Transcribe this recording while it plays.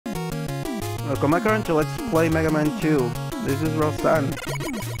Welcome back to Let's Play Mega Man 2. This is Rostan,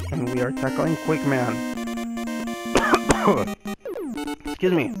 and we are tackling Quick Man.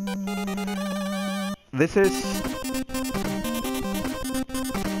 Excuse me. This is...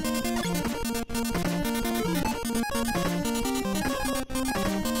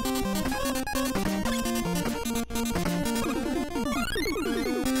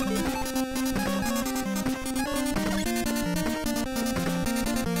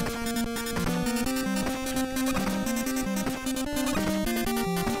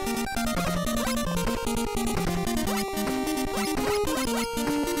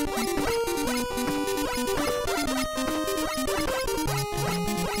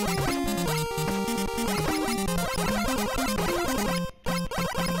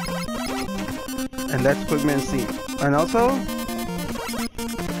 and that's Quick Man C. And also,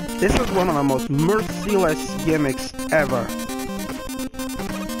 this is one of the most merciless gimmicks ever.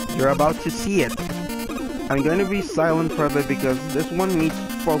 You're about to see it. I'm going to be silent for a bit because this one needs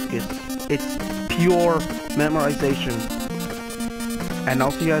focus. It's pure memorization. And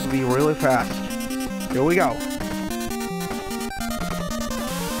also you have to be really fast. Here we go.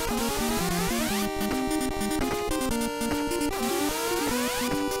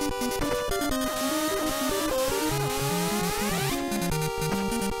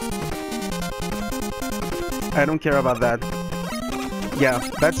 I don't care about that. Yeah,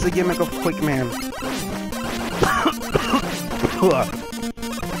 that's the gimmick of Quick Man.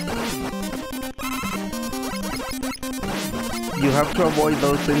 You have to avoid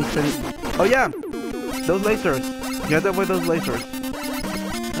those instant... Oh yeah! Those lasers! You have to avoid those lasers.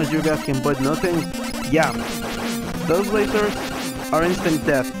 As you're asking, but nothing... Yeah. Those lasers are instant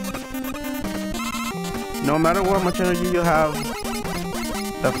death. No matter what much energy you have,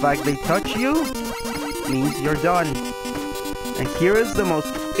 the fact they touch you means you're done. And here is the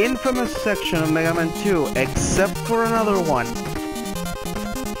most infamous section of Mega Man 2, except for another one.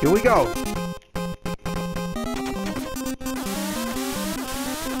 Here we go.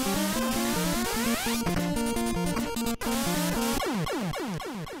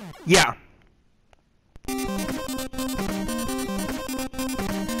 Yeah.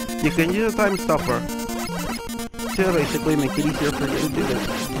 You can use a time stopper to basically make it easier for you to do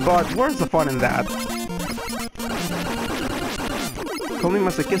this. But where's the fun in that? Call me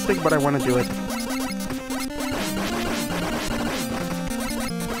masochistic, but I want to do it.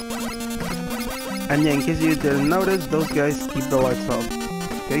 And yeah, in case you didn't notice, those guys keep the lights off.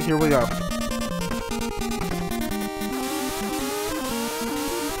 Okay, here we go.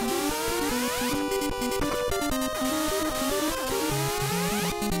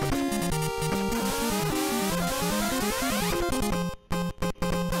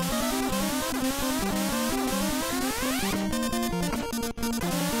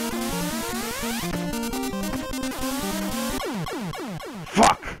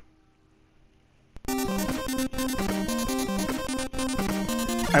 Fuck!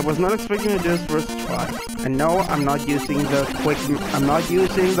 I was not expecting to do this first try. And no, I'm not using the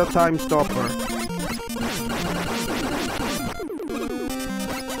time stopper.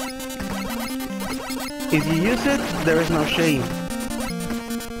 If you use it, there is no shame.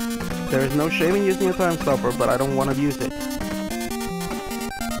 There is no shame in using a time stopper, but I don't want to use it.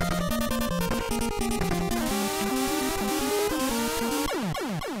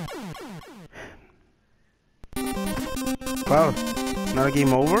 Wow, not a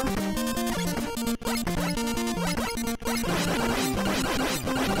game over?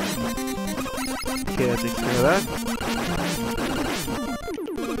 Okay, that takes care of that.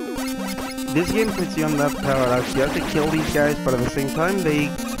 This game puts you on that paradox. You have to kill these guys, but at the same time they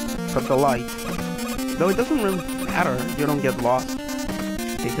cut the light. Though it doesn't really matter, you don't get lost.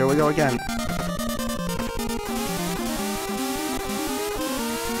 Okay, here we go again.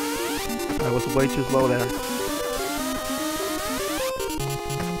 I was way too slow there.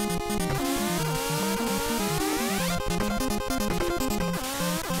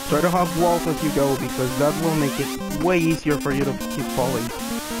 Try to hop walls as you go, because that will make it way easier for you to keep falling.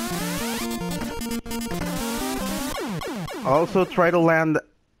 Also try to land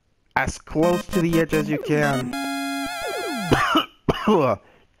as close to the edge as you can. I'm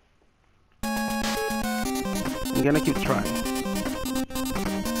gonna keep trying.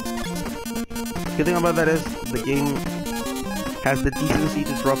 Good thing about that is, the game has the decency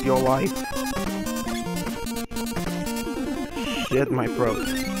to drop your life. Shit, my throat.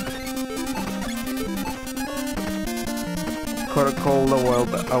 Caught a cold a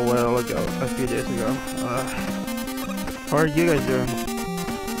while ago, a few days ago. How are you guys doing?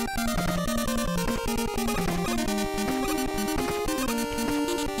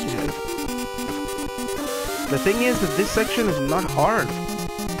 The thing is that this section is not hard.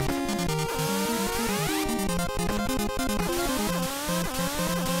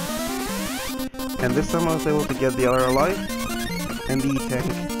 And this time I was able to get the other alive and the E-Tank.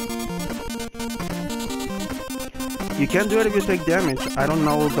 You can do it if you take damage. I don't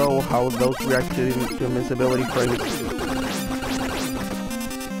know though how those react to invincibility frames.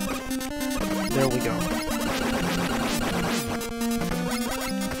 There we go.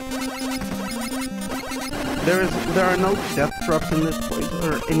 There are no death traps in this place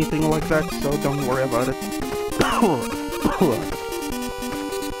or anything like that, so don't worry about it.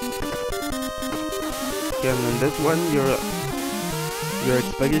 Again, in this one, you're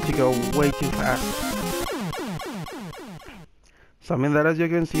expected to go way too fast. Something that, as you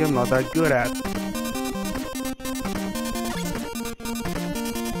can see, I'm not that good at.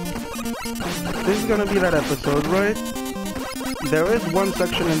 This is gonna be that episode, right? There is one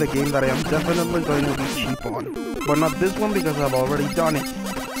section in the game that I am definitely going to be cheap on. But not this one because I've already done it.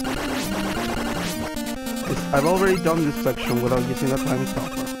 I've already done this section without using a time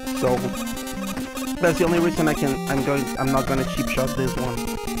stopper. So that's the only reason I'm not gonna cheap shot this one.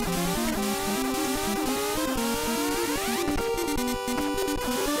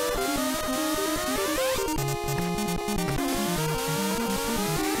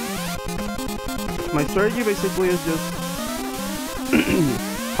 My strategy basically is just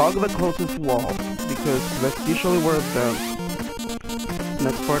hug the closest wall, because that's usually where the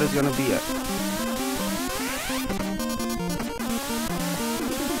next part is gonna be at.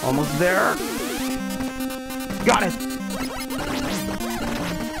 Almost there. Got it!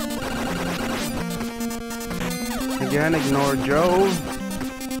 Again, ignore Joe.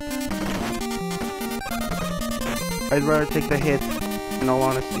 I'd rather take the hit, in all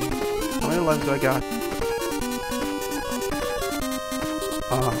honesty. How many lives do I got?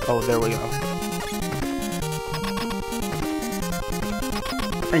 Oh, there we go.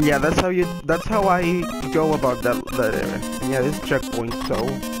 And yeah, that's how I go about that area. And yeah, this checkpoint, so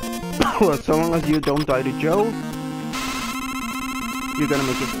as long as you don't die to Joe, you're gonna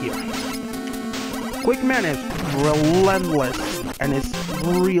make it here. Quickman is relentless and is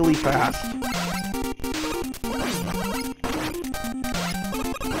really fast.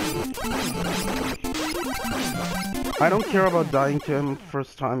 I don't care about dying to him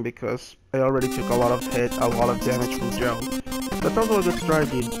first time because I already took a lot of damage from Joe. That's also a good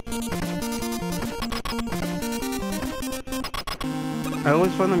strategy. I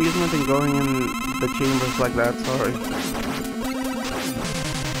always find amusement in going in the chambers like that, sorry.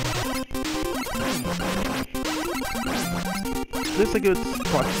 This is a good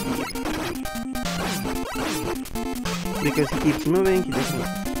spot speed. Because he keeps moving, he doesn't.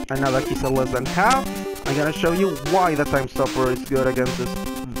 And now that he's at less than half, I'm gonna show you why the time stopper is good against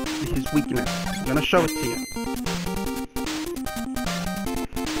his weakness. I'm gonna show it to you.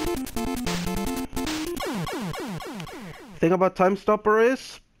 The thing about time stopper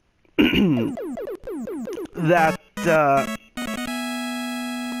is that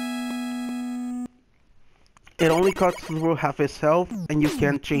it only cuts through half his health, and you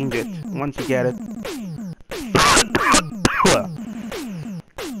can't change it once you get it.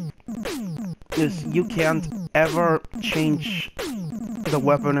 Because you can't ever change the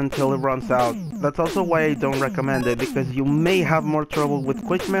weapon until it runs out. That's also why I don't recommend it, because you may have more trouble with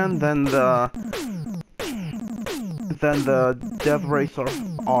Quickman than the Death Racer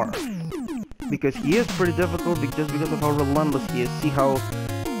R. Because he is pretty difficult just because of how relentless he is.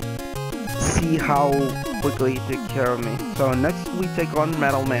 See how quickly he took care of me. So next we take on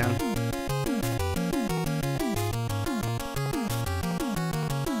Metal Man.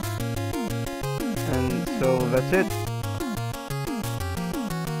 And so that's it.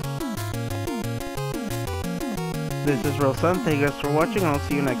 This is Relsun. Thank you guys for watching, and I'll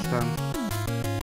see you next time.